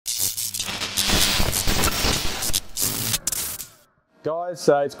Guys,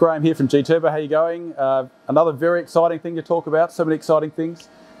 it's Graeme here from GTurbo. How are you going? Another very exciting thing to talk about, so many exciting things.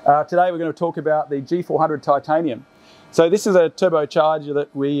 Today we're going to talk about the G400 titanium. So this is a turbocharger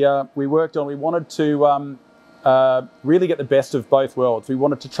that we worked on. We wanted to really get the best of both worlds. We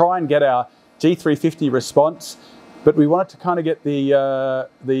wanted to try and get our G350 response, but we wanted to kind of get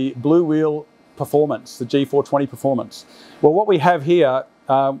the blue wheel performance, the G420 performance. Well, what we have here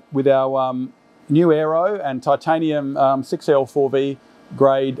with our new aero and titanium 6L4V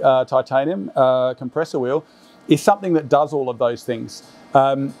grade titanium compressor wheel is something that does all of those things.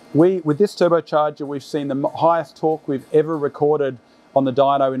 With this turbocharger, we've seen the highest torque we've ever recorded on the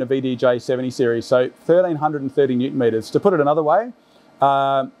dyno in a VDJ 70 series, so 1330 Newton meters. To put it another way,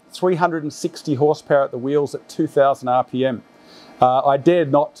 360 horsepower at the wheels at 2000 RPM. I dared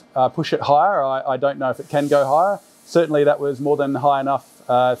not push it higher. I don't know if it can go higher. Certainly that was more than high enough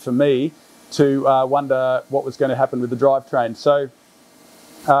for me to wonder what was going to happen with the drivetrain. So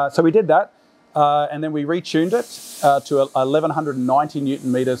we did that, and then we retuned it to 1190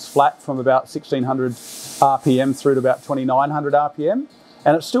 Newton meters flat from about 1600 RPM through to about 2900 RPM,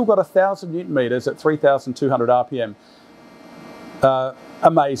 and it's still got 1000 Newton meters at 3200 RPM.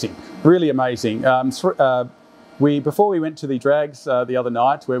 Amazing, really amazing. Before we went to the drags the other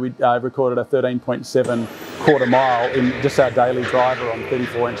night, where we recorded a 13.7 quarter mile in just our daily driver on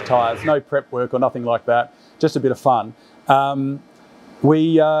 34-inch tyres, no prep work or nothing like that, just a bit of fun.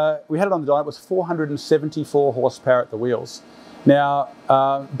 We had it on the dyno. It was 474 horsepower at the wheels. Now,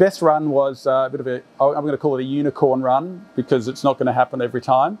 best run was a bit of a, I'm going to call it a unicorn run because it's not going to happen every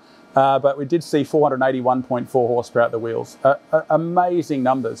time. But we did see 481.4 horsepower at the wheels. Amazing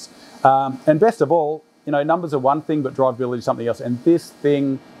numbers. And best of all, you know, numbers are one thing, but drivability is something else. And this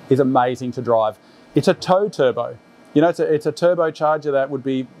thing is amazing to drive. It's a tow turbo. You know, it's a turbocharger that would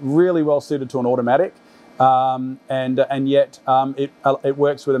be really well suited to an automatic, and yet it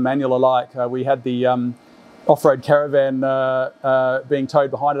works with a manual alike. We had the off-road caravan being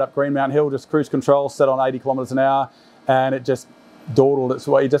towed behind it up Greenmount Hill, just cruise control, set on 80 kilometres an hour, and it just dawdled its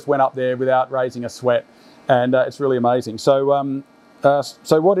way. It just went up there without raising a sweat, and it's really amazing. So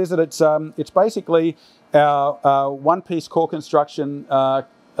what is it? It's basically our one-piece core construction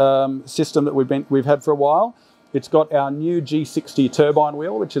system that we've had for a while. It's got our new G60 turbine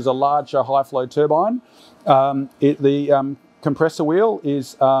wheel, which is a larger high-flow turbine. The compressor wheel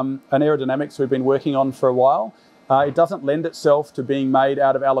is an aerodynamics we've been working on for a while. It doesn't lend itself to being made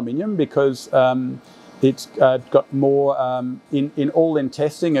out of aluminium because it's got more, in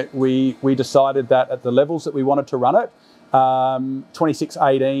testing, we decided that at the levels that we wanted to run it,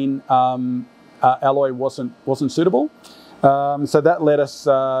 2618 alloy wasn't suitable. So that led us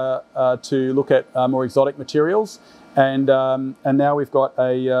to look at more exotic materials, and now we've got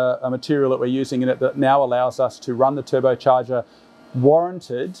a material that we're using in it that now allows us to run the turbocharger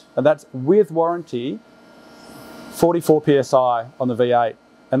warranted, and that's with warranty, 44 PSI on the V8,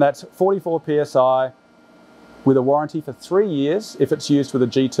 and that's 44 PSI with a warranty for 3 years if it's used with a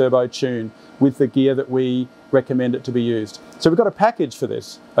GTurbo tune with the gear that we recommend it to be used. So we've got a package for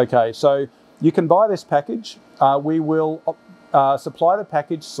this. Okay, so you can buy this package. We will supply the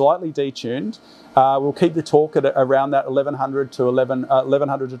package slightly detuned. We'll keep the torque at around that 1100 to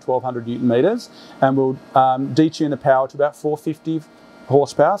 1200 Newton meters, and we'll detune the power to about 450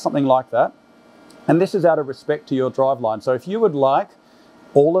 horsepower, something like that. And this is out of respect to your driveline. So if you would like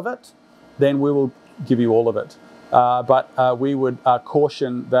all of it, then we will give you all of it. But we would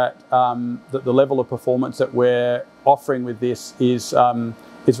caution that, that the level of performance that we're offering with this is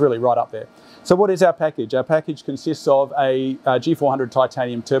really right up there. So what is our package? Our package consists of a G400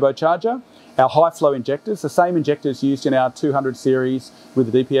 titanium turbocharger, our high flow injectors, the same injectors used in our 200 series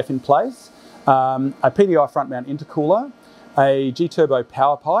with the DPF in place, a PDI front mount intercooler, a GTurbo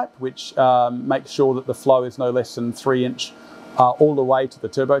power pipe, which makes sure that the flow is no less than 3-inch all the way to the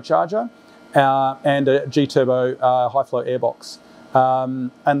turbocharger, and a GTurbo high flow airbox,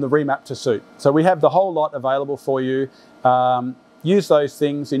 and the remap to suit. So we have the whole lot available for you. Use those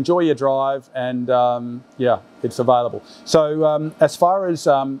things, enjoy your drive, and yeah, it's available. So as far as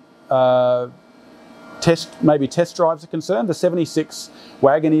test drives are concerned, the 76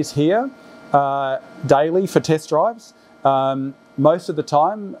 wagon is here daily for test drives. Most of the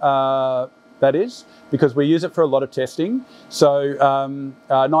time, that is, because we use it for a lot of testing. So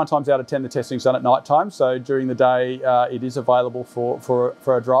 9 times out of 10, the testing's done at night time. So during the day, it is available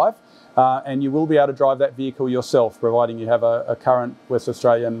for a drive. And you will be able to drive that vehicle yourself, providing you have a current West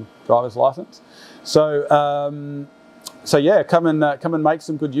Australian driver's license. So, so yeah, come and make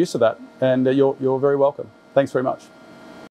some good use of that, and you're very welcome. Thanks very much.